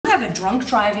have a drunk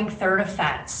driving third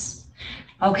offense,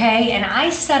 okay? And I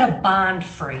set a bond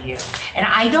for you. And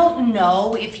I don't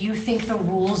know if you think the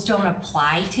rules don't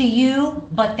apply to you,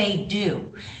 but they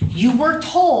do. You were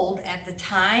told at the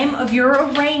time of your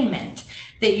arraignment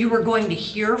that you were going to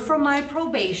hear from my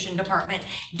probation department.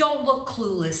 Don't look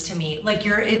clueless to me, like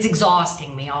it's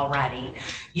exhausting me already.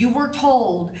 You were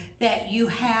told that you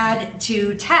had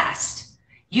to test.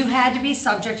 You had to be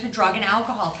subject to drug and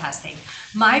alcohol testing.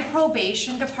 My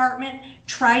probation department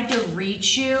tried to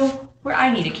reach you.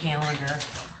 I need a calendar.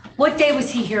 What day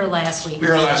was he here last week? We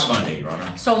were here last Monday, Your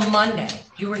Honor. So Monday,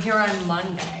 you were here on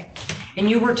Monday, and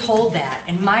you were told that.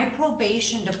 And my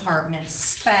probation department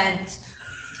spent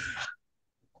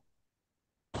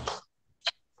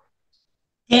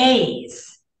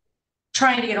days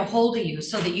trying to get a hold of you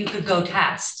so that you could go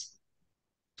test.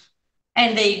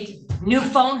 And they, new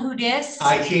phone, who dis?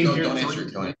 I came here. Don't answer,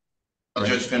 don't answer. I'll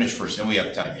just finish first, then we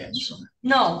have time to answer.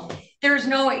 No, there's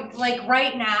no, like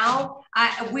right now,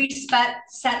 we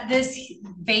set this,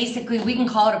 basically, we can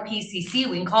call it a PCC,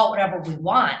 we can call it whatever we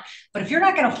want. But if you're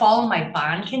not gonna follow my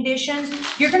bond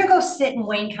conditions, you're gonna go sit in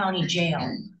Wayne County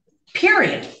Jail,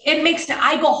 period. It makes,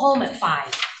 I go home at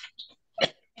 5.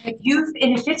 And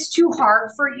if it's too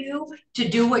hard for you to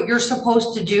do what you're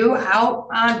supposed to do out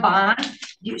on bond,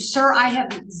 sir, I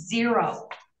have zero.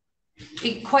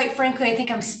 Quite frankly, I think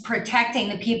I'm protecting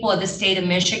the people of the state of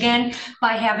Michigan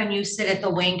by having you sit at the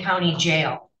Wayne County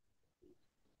Jail.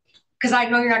 Because I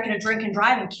know you're not going to drink and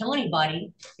drive and kill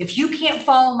anybody. If you can't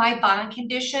follow my bond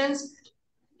conditions,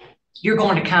 you're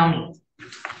going to county.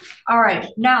 All right,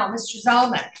 now, Mr.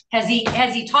 Zelman, has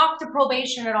he talked to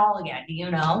probation at all yet? Do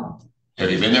you know? Have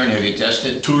you been there and have you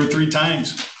tested? 2 or 3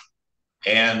 times.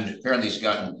 And apparently he's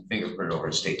gotten fingerprinted over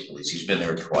at state police. He's been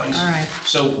there twice. All right.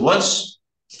 So once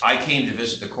I came to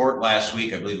visit the court last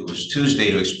week, I believe it was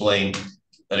Tuesday, to explain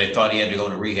that I thought he had to go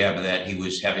into rehab and that he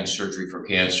was having surgery for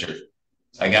cancer.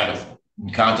 I got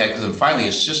in contact with him. Finally,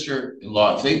 his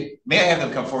sister-in-law, may I have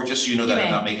them come forward just so you know that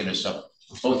I'm not making this up?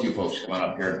 Both you folks come on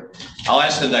up here. I'll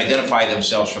ask them to identify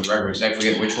themselves from the record because I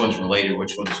forget which one's related,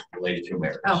 which one's related to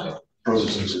Mary. Oh. So.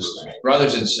 Brothers and sisters.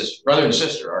 Brother and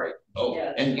sister, all right. Oh,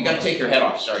 yeah. And you got to take your hat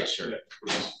off. Sorry, sir.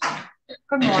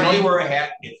 Good morning. You can only wear a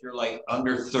hat if you're like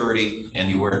under 30 and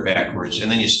you wear it backwards,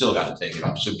 and then you still got to take it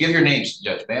off. So give your names,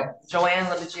 Judge, ma'am. Joanne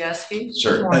Lebajewski.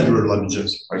 Sir. Edward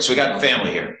Lebajewski. All right, so we got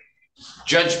family here.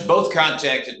 Judge, both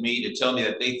contacted me to tell me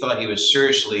that they thought he was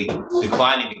seriously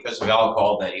declining because of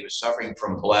alcohol, that he was suffering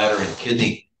from bladder and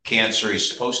kidney cancer.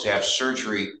 He's supposed to have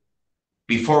surgery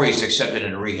before he's accepted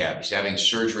into rehab. He's having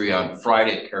surgery on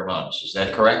Friday at Caramanus. Is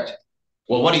that correct?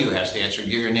 Well, one of you has to answer.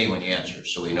 Give your name when you answer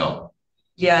so we know.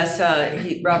 Yes,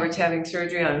 Robert's having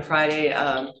surgery on Friday.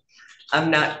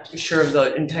 I'm not sure of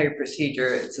the entire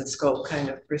procedure. It's a scope kind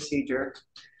of procedure.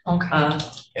 Okay.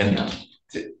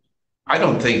 I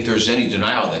don't think there's any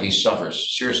denial that he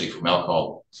suffers seriously from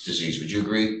alcohol disease. Would you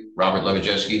agree, Robert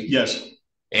Lebajewski? Yes.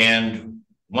 And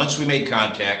once we made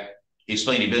contact, he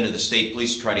explained he'd been to the state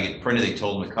police to try to get printed. They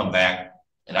told him to come back.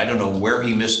 And I don't know where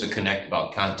he missed the connect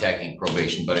about contacting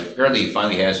probation, but apparently he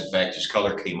finally has. In fact, his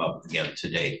color came up again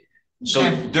today.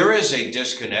 So there is a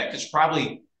disconnect. It's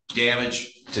probably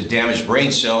damaged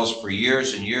brain cells for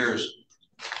years and years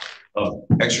of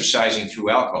exercising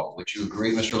through alcohol. Would you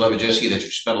agree, Mr. Lebajewski, that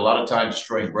you spent a lot of time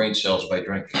destroying brain cells by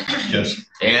drinking? Yes.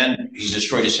 And he's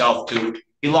destroyed his health too.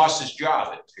 He lost his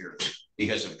job, it appears,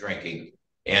 because of drinking.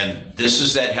 And this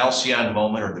is that halcyon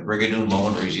moment or the Brigadoon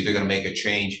moment where he's either going to make a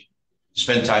change,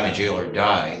 spend time in jail, or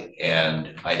die.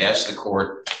 And I'd ask the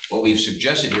court, what we've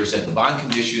suggested here is that the bond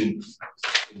conditions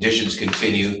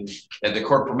continue, that the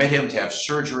court permit him to have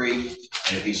surgery,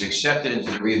 and if he's accepted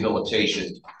into the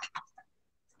rehabilitation,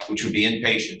 which would be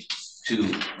inpatient,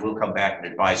 we'll come back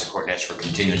and advise the court and ask for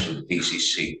continuance with the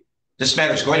PCC. This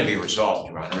matter is going to be resolved,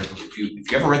 Your Honor. If you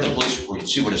ever read the police report, you'd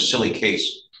see what a silly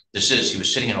case this is. He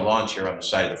was sitting in a lawn chair on the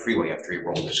side of the freeway after he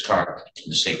rolled his car,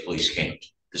 and the state police came.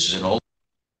 This is an old.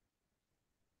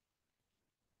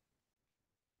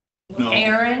 No.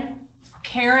 Aaron,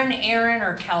 Karen, Aaron,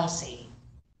 or Kelsey?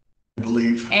 I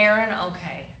believe. Aaron,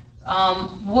 okay.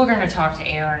 We're gonna talk to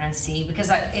Aaron and see, because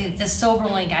the Sober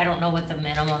Link, I don't know what the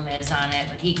minimum is on it,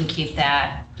 but he can keep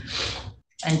that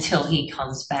until he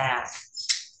comes back.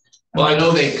 Well, I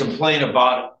know they complain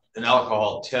about an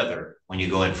alcohol tether when you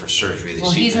go in for surgery.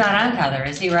 Well, he's not on tether,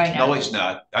 is he right now? No, he's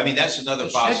not. I mean, that's another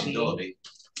possibility.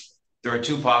 There are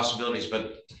 2 possibilities,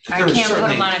 but I can't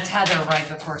put him on a tether right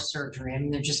before surgery. I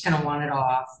mean, they're just gonna want it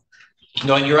off.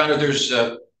 No, and Your Honor, there's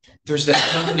that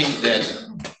company that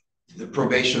the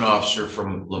probation officer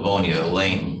from Livonia,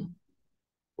 Elaine,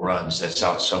 runs that's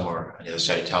out somewhere on the other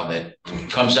side of town that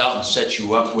comes out and sets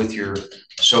you up with your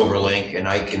sober link, and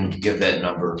I can give that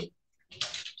number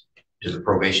to the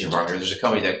probation department. There's a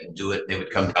company that can do it. They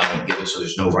would come down and give it, so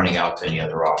there's no running out to any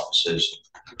other offices.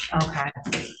 Okay.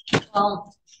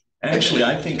 Well, Actually,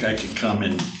 I think I could come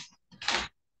and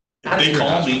if they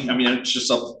call me, I mean, it's just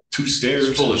up 2 stairs.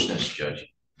 It's foolishness, Judge.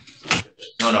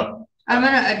 No. I'm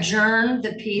gonna adjourn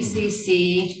the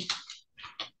PCC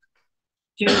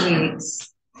 2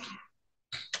 weeks.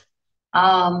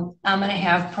 I'm gonna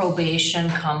have probation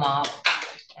come up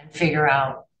and figure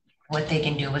out what they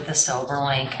can do with the sober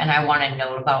link, and I want to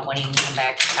note about when he can come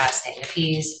back to testing. If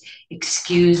he's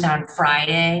excused on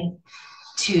Friday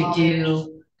to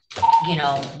do, you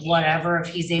know, whatever, if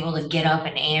he's able to get up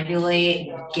and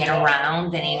ambulate, get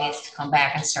around, then he needs to come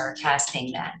back and start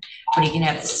testing then. But he can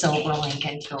have the sober link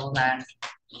until then.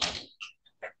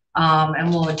 And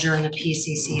we'll adjourn the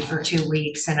PCC for 2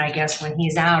 weeks. And I guess when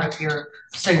he's out, if you're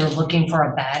looking for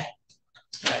a bed.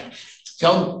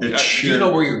 Tell them, you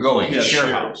know where you're going. Yeah,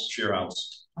 Share house. Share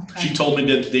house. Okay. She told me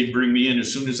that they bring me in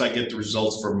as soon as I get the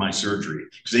results from my surgery,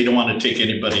 because they don't want to take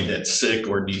anybody that's sick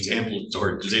or needs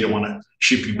ambulatory, because they don't want to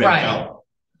ship you back out.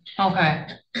 Okay.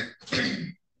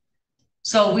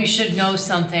 So we should know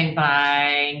something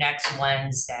by next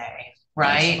Wednesday,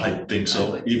 right? I think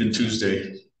so, even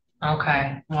Tuesday.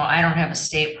 Okay. Well, I don't have a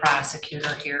state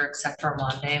prosecutor here except for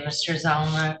Monday, Mr.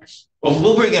 Zelnick. Well,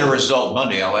 we'll bring in a result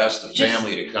Monday. I'll ask the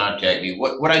family to contact me.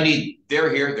 What I need,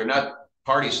 they're here. They're not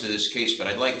parties to this case, but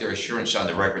I'd like their assurance on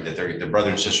the record that they're the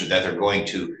brother and sister, that they're going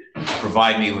to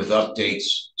provide me with updates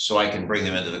so I can bring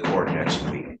them into the court next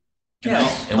week.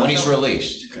 Yes. And when he's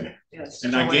released. Okay. Yes.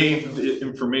 And I gave the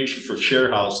information for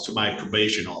share house to my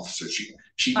probation officer.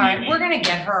 She All right, we're gonna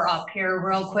get her up here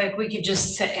real quick. We could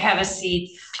just have a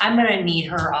seat. I'm gonna need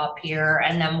her up here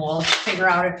and then we'll figure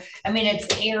out, I mean, it's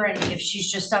Erin, if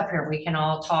she's just up here, we can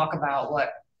all talk about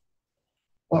what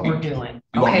we're doing.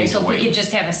 You want me Okay, to so if we wait? could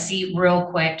just have a seat real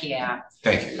quick, yeah.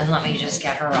 Thank you. And let me just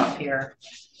get her up here.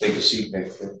 Take a seat back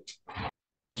there.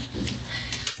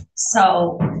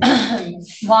 So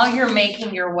while you're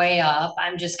making your way up,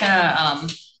 I'm just gonna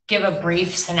give a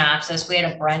brief synopsis. We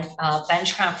had a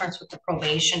bench conference with the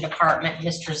probation department,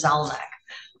 Mr. Zelnick.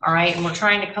 All right, and we're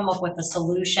trying to come up with a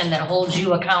solution that holds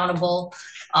you accountable,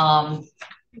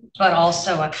 but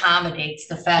also accommodates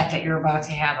the fact that you're about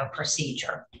to have a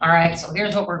procedure. All right, so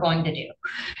here's what we're going to do.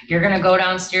 You're gonna go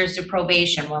downstairs to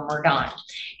probation when we're done.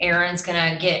 Erin's gonna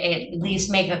at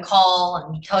least make a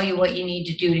call and tell you what you need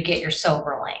to do to get your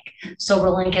sober link. Sober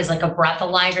link is like a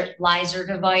breathalyzer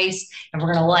device, and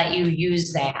we're gonna let you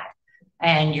use that.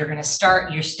 And you're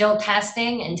still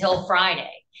testing until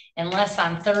Friday. Unless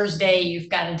on Thursday, you've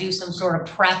got to do some sort of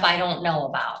prep I don't know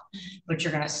about, but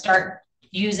you're gonna start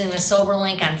using the sober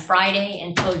link on Friday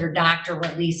until your doctor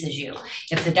releases you.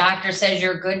 If the doctor says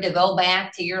you're good to go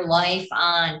back to your life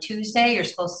on Tuesday, you're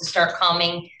supposed to start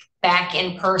coming back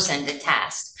in person to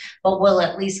test, but we'll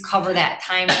at least cover that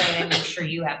time frame and make sure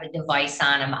you have a device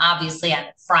on him. Obviously on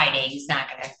Friday, he's not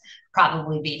gonna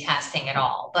probably be testing at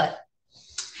all,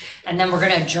 and then we're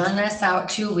gonna adjourn this out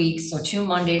 2 weeks, so 2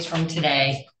 Mondays from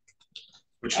today.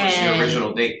 Which was the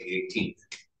original date, the 18th.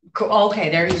 Okay,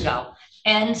 there you go.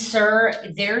 And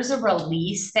sir, there's a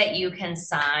release that you can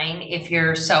sign if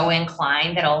you're so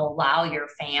inclined that'll allow your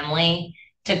family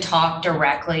to talk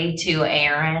directly to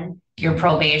Erin, your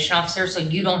probation officer. So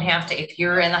you don't have to, if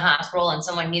you're in the hospital and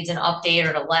someone needs an update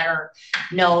or to let her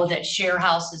know that share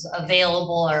house is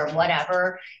available or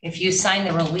whatever, if you sign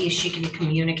the release, you can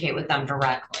communicate with them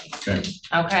directly.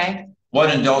 Okay.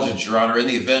 One indulgence, Your Honor, in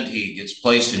the event he gets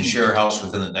placed in share house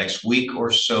within the next week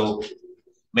or so,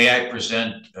 may I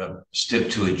present a stip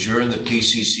to adjourn the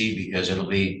PCC, because it'll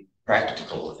be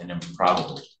practical and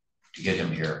improbable to get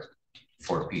him here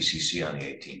for PCC on the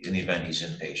 18th in the event he's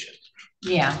inpatient.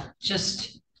 Yeah,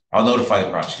 I'll notify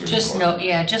the prosecutor. just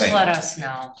let us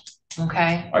know.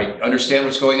 Okay. All right, understand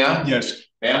what's going on? Yes.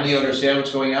 Family understand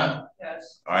what's going on?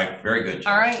 Yes. All right, very good.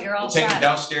 All right, you're all We'll take him set.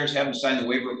 downstairs, have him sign the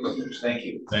waiver of privilege. Thank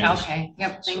you. Thanks. Okay,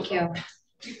 yep, thank you.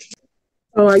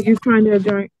 So are you trying to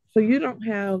adjourn? So you don't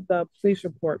have the police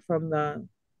report from the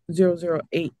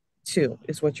 0082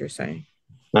 is what you're saying?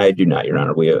 I do not, Your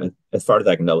Honor. We, as far as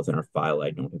I can tell within our file,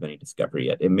 I don't have any discovery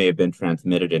yet. It may have been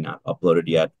transmitted and not uploaded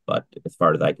yet, but as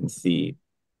far as I can see,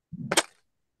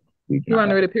 Your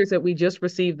Honor, it appears that we just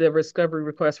received the discovery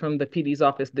request from the PD's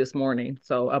office this morning,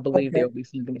 so I believe they'll be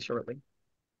sending it shortly.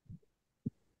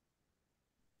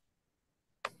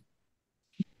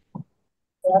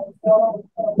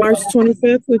 March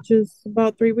 25th, which is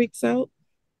about 3 weeks out.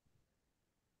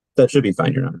 That should be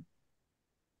fine, Your Honor.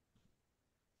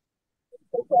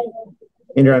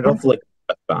 And Your Honor, hopefully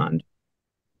bond.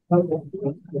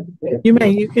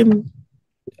 You can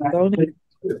go ahead.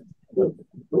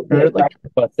 I'd like to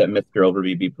request that Mr.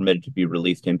 Overby be permitted to be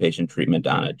released to inpatient treatment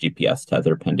on a GPS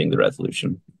tether pending the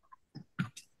resolution.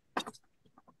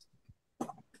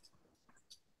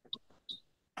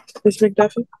 Ms.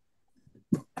 McDuffie?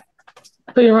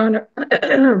 So, Your Honor,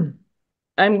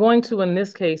 I'm going to, in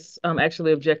this case,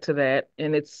 actually object to that.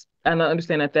 And I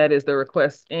understand that that is the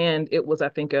request. And it was, I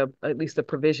think, at least a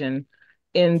provision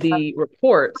in the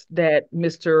report that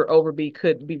Mr. Overby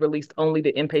could be released only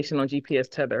to inpatient on GPS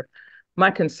tether.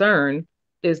 My concern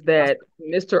is that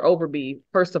Mr. Overby,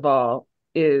 first of all,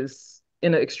 is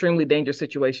in an extremely dangerous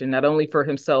situation, not only for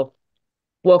himself,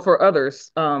 well, for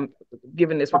others,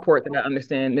 given this report that I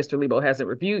understand Mr. Lebo hasn't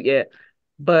reviewed yet,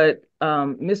 but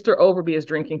Mr. Overby is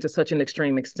drinking to such an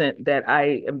extreme extent that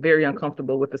I am very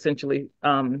uncomfortable with essentially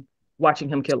watching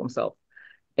him kill himself.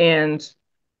 And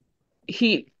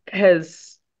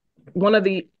one of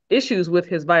the issues with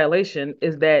his violation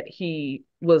is that he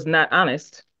was not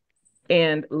honest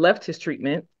and left his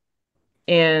treatment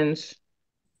and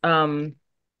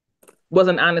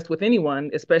wasn't honest with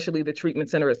anyone, especially the treatment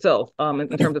center itself, in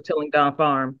terms of telling Don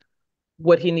Farm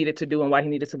what he needed to do and why he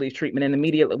needed to leave treatment, and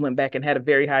immediately went back and had a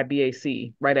very high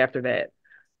BAC right after that.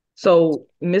 So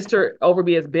Mr.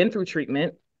 Overby has been through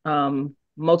treatment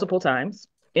multiple times,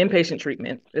 inpatient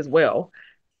treatment as well.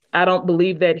 I don't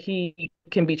believe that he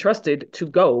can be trusted to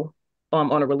go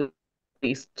on a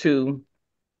release to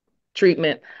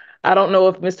treatment. I don't know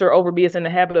if Mr. Overby is in the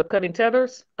habit of cutting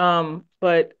tethers,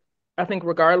 but I think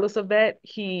regardless of that,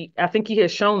 I think he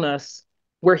has shown us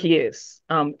where he is.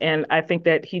 And I think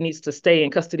that he needs to stay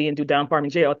in custody and do down farm in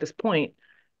jail at this point,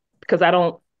 because I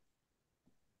don't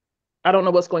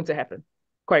know what's going to happen,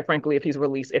 quite frankly, if he's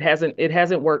released. It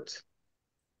hasn't worked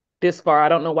this far. I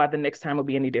don't know why the next time will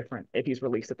be any different if he's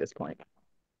released at this point.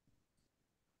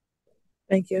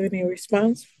 Thank you. Any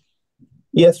response?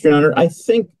 Yes, Your Honor. I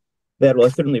think that, well, I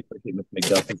certainly appreciate Ms.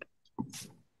 McDuffie.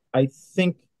 I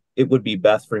think it would be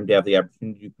best for him to have the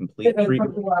opportunity to complete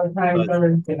treatment.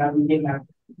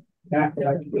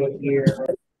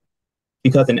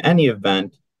 Because in any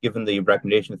event, given the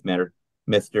recommendation of this matter,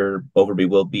 Mr. Overby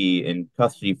will be in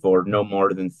custody for no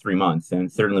more than 3 months.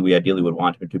 And certainly we ideally would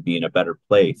want him to be in a better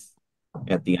place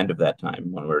at the end of that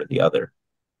time, one way or the other.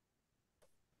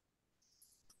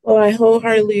 Well, I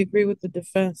wholeheartedly agree with the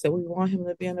defense that we want him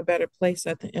to be in a better place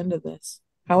at the end of this.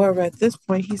 However, at this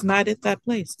point, he's not at that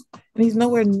place, and he's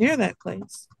nowhere near that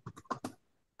place.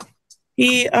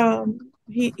 He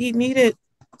needed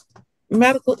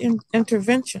medical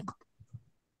intervention.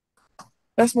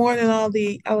 That's more than all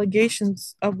the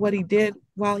allegations of what he did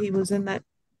while he was in that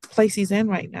place he's in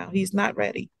right now. He's not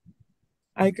ready.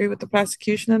 I agree with the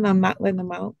prosecution, and I'm not letting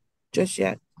him out just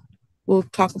yet. We'll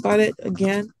talk about it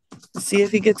again and see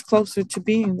if he gets closer to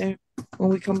being there when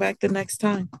we come back the next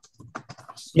time.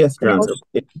 Yes, Your Honor.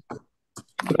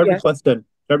 Could I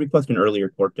request an earlier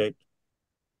court date?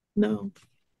 No.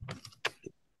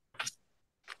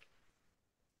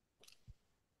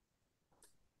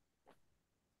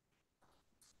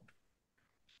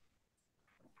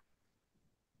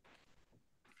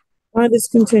 I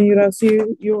discontinued. I'll see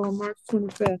you on March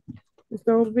 25th. Mr.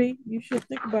 Overby, you should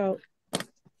think about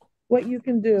what you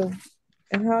can do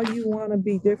and how you want to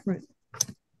be different,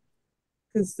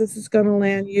 because this is going to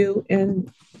land you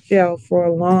in jail for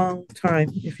a long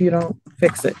time if you don't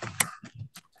fix it.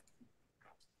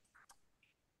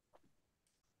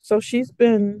 So she's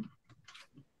been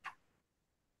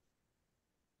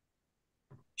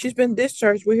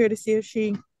discharged. We're here to see if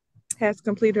she has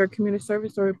completed her community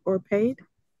service or paid.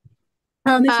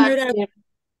 Ms. Murdoch,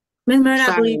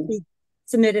 I believe she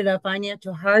submitted a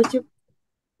financial hardship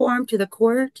form to the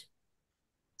court.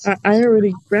 I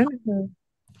already granted her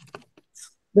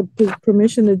the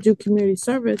permission to do community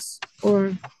service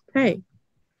or pay.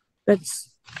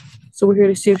 So we're here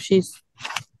to see if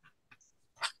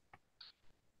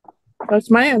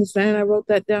that's my understanding. I wrote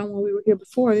that down when we were here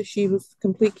before, that she was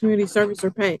complete community service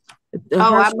or pay.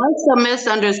 I must have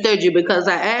misunderstood you, because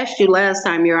I asked you last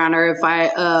time, Your Honor, if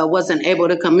I wasn't able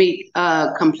to complete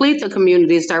the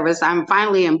community service. I'm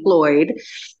finally employed.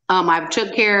 I've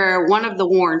took care of one of the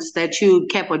warrants that you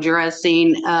kept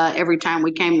addressing every time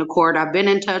we came to court. I've been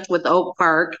in touch with Oak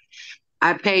Park.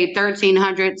 I paid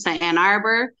 $1,300 to Ann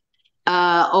Arbor.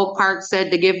 Oak Park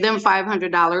said to give them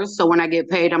 $500. So when I get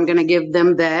paid, I'm going to give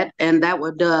them that, and that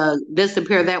would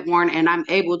disappear that warrant, and I'm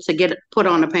able to get put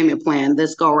on a payment plan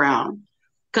this go around,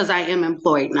 because I am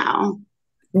employed now.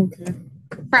 Okay.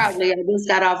 Proudly, I just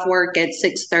got off work at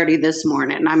 6:30 this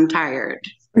morning. I'm tired.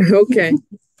 Okay.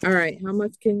 All right. How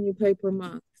much can you pay per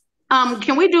month?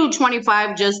 Can we do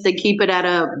 25 just to keep it at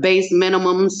a base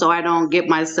minimum so I don't get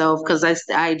myself, because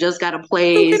I just got a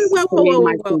place.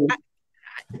 Whoa.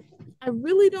 I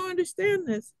really don't understand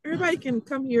this. Everybody can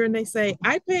come here and they say,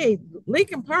 I paid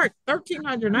Lincoln Park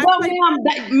 $1,300. Well,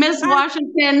 ma'am, Miss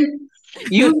Washington,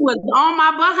 you was on my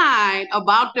behind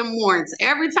about them warrants.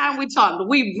 Every time we talked,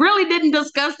 we really didn't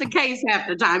discuss the case half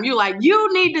the time. You like,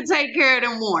 you need to take care of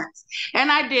them warrants.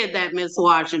 And I did that, Miss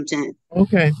Washington.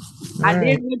 Okay. I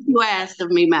did what you asked of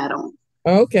me, madam.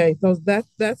 Okay, so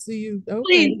that's you. Okay.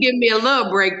 Please give me a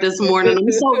little break this morning.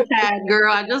 I'm so tired,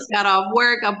 girl. I just got off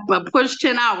work. I pushed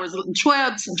 10 hours,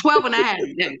 12 and a half,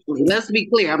 actually. Let's be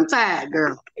clear. I'm tired,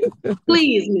 girl.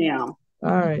 Please, ma'am.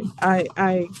 All right.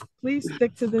 I please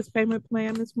stick to this payment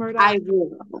plan, Ms. Murdoch. I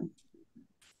will.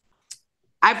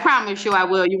 I promise you I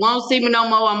will. You won't see me no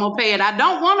more. I'm gonna pay it. I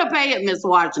don't want to pay it, Miss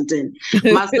Washington.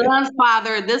 My son's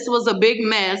father, this was a big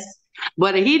mess,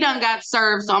 but he done got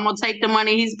served. So I'm gonna take the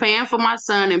money he's paying for my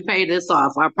son and pay this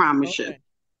off. I promise you.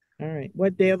 All right.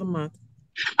 What day of the month?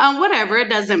 Whatever. It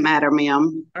doesn't matter,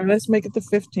 ma'am. All right, let's make it the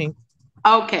 15th.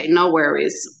 Okay, no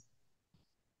worries.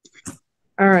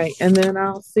 All right, and then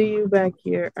I'll see you back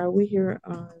here. Are we here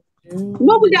on June?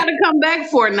 What we got to come back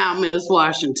for now, Miss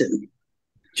Washington?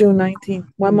 June 19th.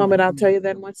 One moment, I'll tell you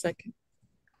that in 1 second.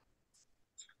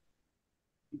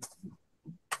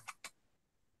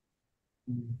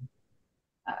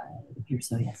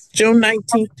 So yes. June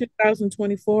 19th,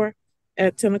 2024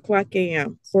 at 10 o'clock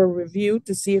a.m. for review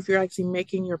to see if you're actually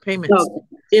making your payments. Okay.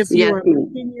 If you are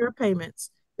making your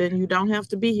payments, then you don't have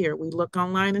to be here. We look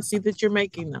online and see that you're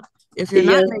making them. If you're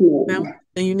not making them,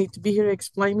 then you need to be here to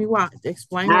explain me why.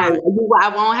 Explain why.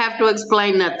 I won't have to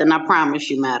explain nothing. I promise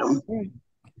you, madam.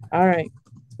 All right.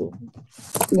 Cool.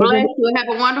 Bless you. Have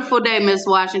a wonderful day, Miss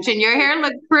Washington. Your hair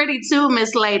looks pretty too,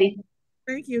 Miss Lady.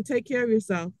 Thank you. Take care of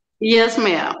yourself. Yes,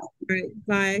 ma'am. All right.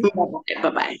 Bye.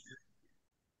 Bye-bye.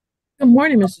 Good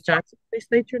morning, Mr. Johnson. Please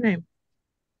state your name.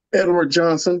 Edward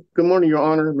Johnson. Good morning, Your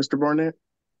Honor, Mr. Barnett.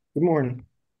 Good morning.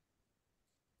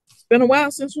 It's been a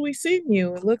while since we've seen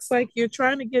you. It looks like you're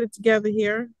trying to get it together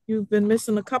here. You've been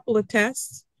missing a couple of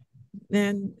tests,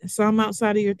 and so I'm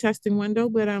outside of your testing window,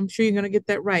 but I'm sure you're going to get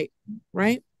that right,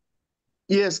 right?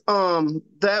 Yes,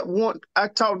 that one, I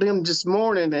talked to him this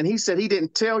morning, and he said he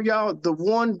didn't tell y'all the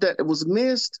one that was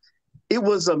missed. It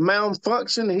was a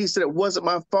malfunction, and he said it wasn't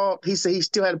my fault. He said he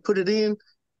still had to put it in.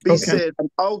 But he said I'm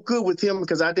all good with him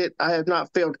because I have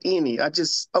not failed any. I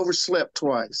just overslept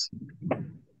twice.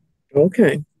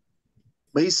 Okay.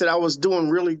 But he said I was doing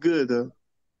really good though.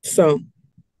 So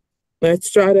let's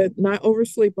try to not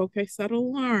oversleep, okay? Set an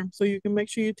alarm so you can make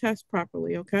sure you test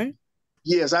properly, okay?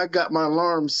 Yes, I got my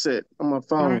alarm set on my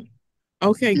phone. Right.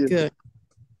 Okay, good.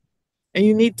 And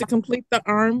you need to complete the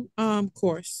ARM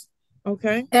course,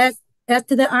 okay? As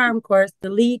to the ARM course, the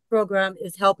LEAD program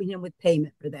is helping him with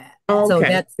payment for that.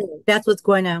 Okay. So that's what's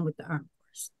going on with the ARM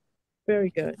course. Very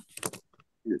good.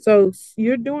 So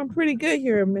you're doing pretty good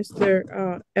here,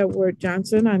 Mr. Edward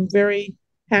Johnson. I'm very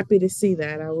happy to see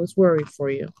that. I was worried for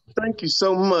you. Thank you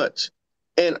so much.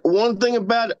 And one thing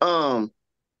about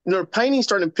painting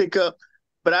starting to pick up,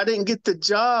 but I didn't get the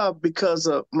job because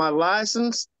of my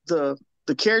license, the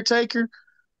caretaker.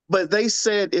 But they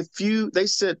said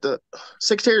the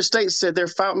Secretary of State said they're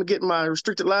fighting to get my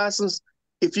restricted license.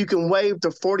 If you can waive the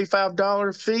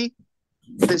 $45 fee,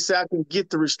 they said I can get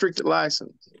the restricted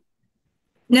license.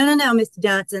 No, Mr.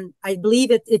 Johnson. I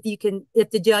believe if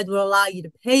the judge will allow you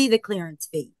to pay the clearance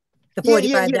fee, the $45.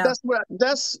 Yeah, that's what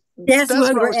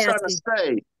I was trying to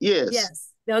say. Yes. Yes.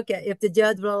 Okay. If the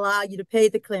judge will allow you to pay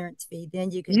the clearance fee,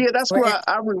 then you can. Yeah, that's why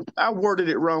I worded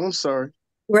it wrong. I'm sorry.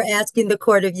 We're asking the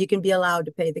court if you can be allowed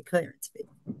to pay the clearance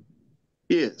fee.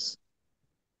 Yes.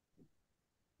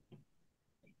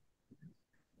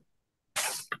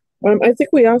 I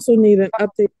think we also need an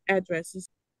updated addresses.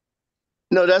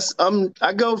 No, that's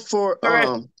I go for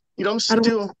I'm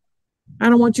still. I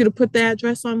don't want you to put the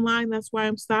address online. That's why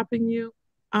I'm stopping you.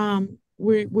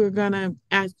 We're gonna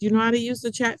ask. Do you know how to use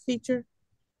the chat feature?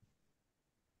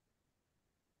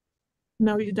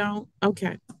 No, you don't.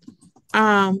 Okay.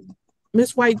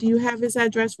 Miss White, do you have his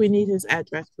address? We need his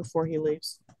address before he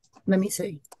leaves. Let me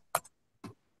see.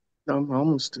 No, I'm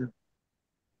almost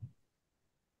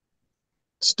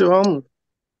still homeless.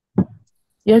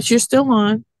 Yes, you're still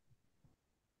on.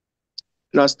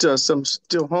 No, I'm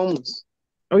still homeless.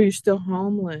 Oh, you're still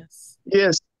homeless.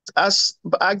 Yes,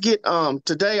 I get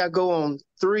today I go on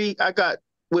 3. I got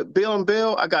with Bill and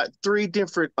Bill. I got 3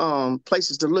 different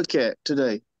places to look at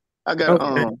today. I got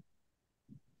all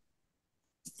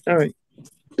right.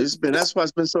 That's why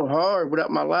it's been so hard without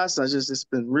my license. It's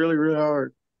been really, really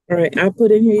hard. All right, I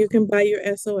put in here you can buy your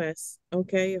SOS.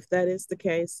 Okay, if that is the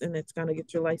case and it's gonna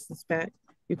get your license back,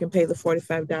 you can pay the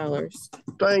 $45.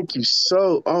 Thank you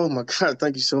so. Oh my God,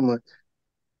 thank you so much.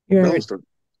 Your Those are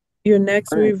your next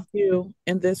great. review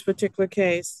in this particular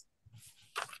case,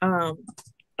 I'm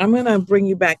gonna bring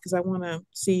you back because I want to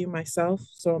see you myself.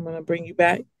 So I'm gonna bring you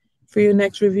back for your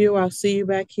next review. I'll see you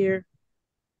back here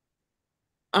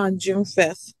on June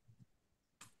 5th,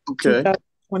 Okay.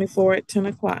 2024 at 10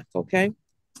 o'clock. Okay.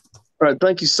 All right.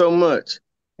 Thank you so much.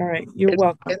 All right. You're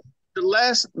welcome. And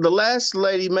the last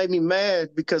lady made me mad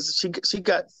because she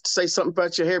got to say something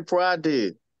about your hair before I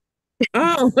did.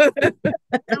 Oh, It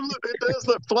does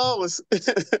look flawless.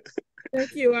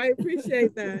 thank you. I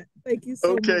appreciate that. Thank you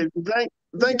so Okay. much.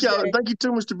 Thank y'all. Day. Thank you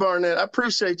too, Mr. Barnett. I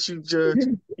appreciate you, Judge.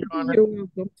 Your Honor. You're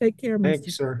welcome. Take care, Thank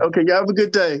you, Mr. sir. Okay. Y'all have a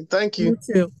good day. Thank you. You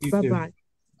too. You Bye too. bye.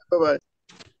 Bye-bye.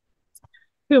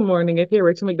 Good morning, if you're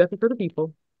Rachel McDuffie for the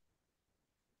people.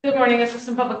 Good morning,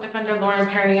 Assistant Public Defender Lauren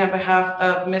Perry on behalf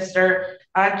of Mr.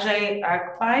 Ajay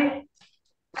Agbai.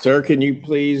 Sir, can you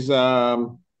please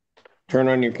turn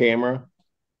on your camera?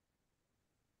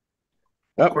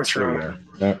 Oh, of course, Your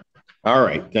Honor. All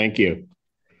right, thank you.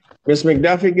 Ms.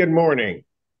 McDuffie, good morning.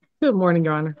 Good morning,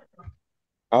 Your Honor.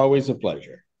 Always a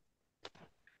pleasure.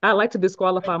 I'd like to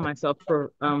disqualify myself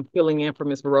for filling in for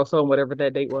Ms. Barroso on whatever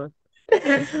that date was.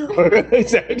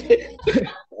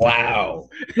 Wow.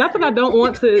 Not that I don't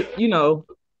want to,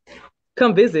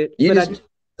 come visit. You but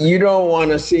you don't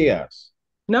want to see us.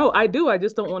 No, I do. I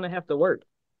just don't want to have to work.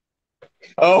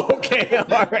 Oh, okay.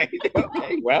 All right.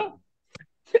 Okay. Well,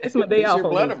 it's my day off. You're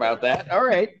blunt about that. All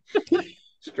right.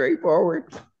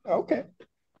 Straightforward. Okay.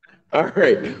 All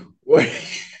right.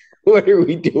 What are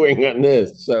we doing on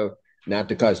this? So, not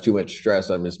to cause too much stress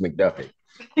on Miss McDuffie.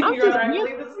 Your Honor, I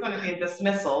believe this is going to be a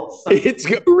dismissal. So. It's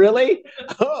really?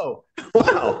 Oh,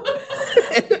 wow.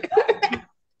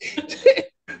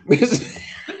 Miss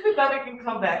McDuffie can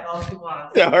come back all she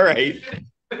wants. All right.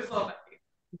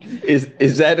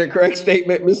 Is that a correct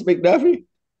statement, Miss McDuffie?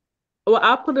 Well,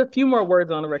 I'll put a few more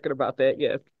words on the record about that.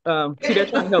 Yes. See, they're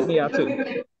trying to help me out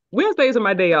too. Wednesdays are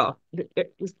my day off.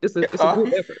 It's a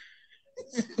group effort.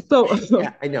 So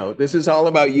yeah, I know. This is all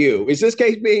about you. Is this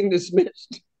case being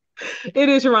dismissed? It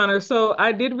is, Your Honor. So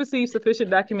I did receive sufficient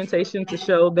documentation to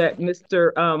show that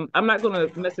Mr. I'm not going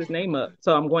to mess his name up,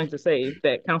 so I'm going to say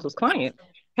that counsel's client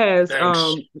has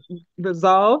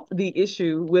resolved the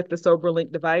issue with the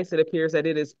SoberLink device. It appears that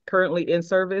it is currently in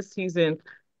service. He's in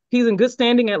good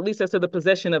standing, at least as to the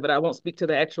possession of it. I won't speak to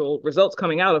the actual results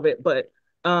coming out of it, but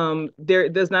there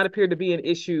does not appear to be an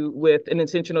issue with an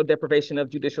intentional deprivation of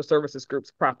Judicial Services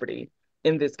Group's property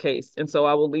in this case. And so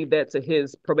I will leave that to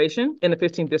his probation in the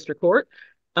 15th District Court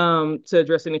to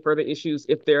address any further issues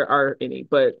if there are any.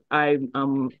 But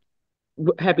I'm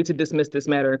happy to dismiss this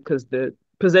matter because the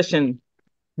possession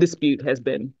dispute has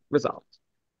been resolved.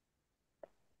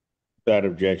 Without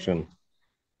objection.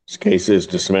 This case is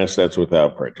dismissed. That's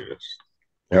without prejudice.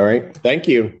 All right. Thank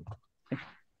you.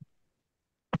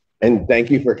 And thank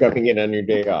you for coming in on your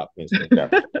day off, Ms.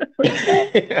 McDuffie.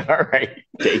 All right.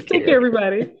 Take care,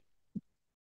 everybody.